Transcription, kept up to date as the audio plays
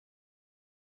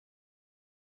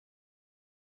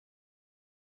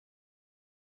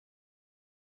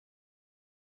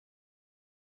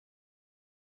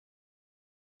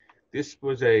This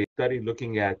was a study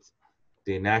looking at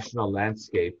the national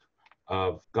landscape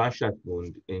of gunshot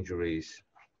wound injuries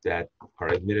that are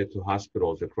admitted to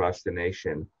hospitals across the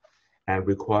nation and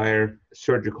require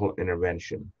surgical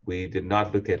intervention. We did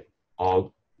not look at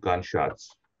all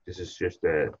gunshots. This is just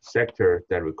a sector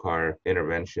that require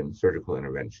intervention, surgical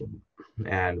intervention.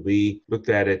 And we looked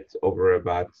at it over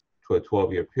about to a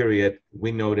 12-year period.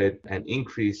 We noted an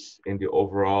increase in the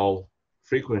overall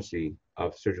frequency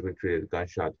of surgically treated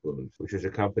gunshot wounds, which was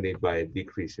accompanied by a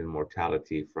decrease in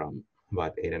mortality from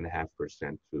about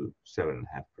 8.5% to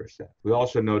 7.5%. We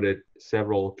also noted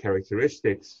several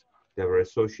characteristics that were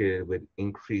associated with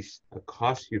increased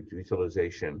cost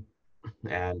utilization,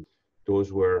 and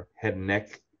those were head and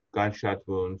neck gunshot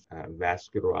wounds,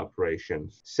 vascular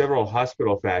operations, several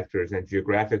hospital factors and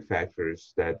geographic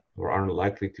factors that were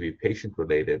unlikely to be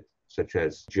patient-related, such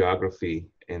as geography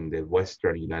in the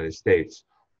Western United States,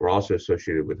 were also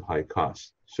associated with high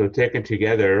costs. So taken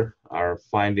together, our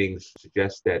findings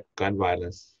suggest that gun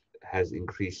violence has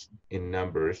increased in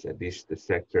numbers, at least the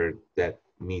sector that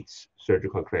meets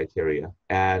surgical criteria,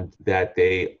 and that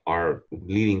they are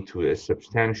leading to a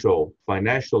substantial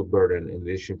financial burden in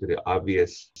addition to the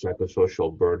obvious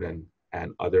psychosocial burden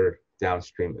and other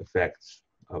downstream effects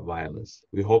of violence.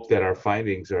 We hope that our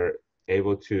findings are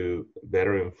able to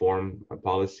better inform a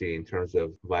policy in terms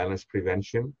of violence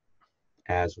prevention,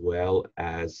 as well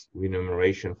as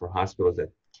remuneration for hospitals that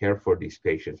care for these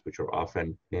patients, which are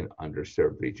often in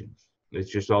underserved regions.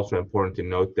 It's just also important to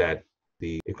note that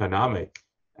the economic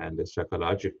and the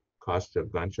psychological costs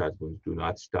of gunshot wounds do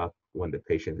not stop when the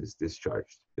patient is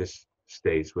discharged. This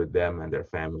stays with them and their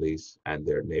families and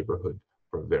their neighborhood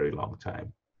for a very long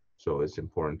time. So it's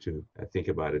important to think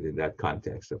about it in that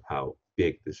context of how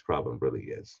big this problem really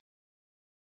is.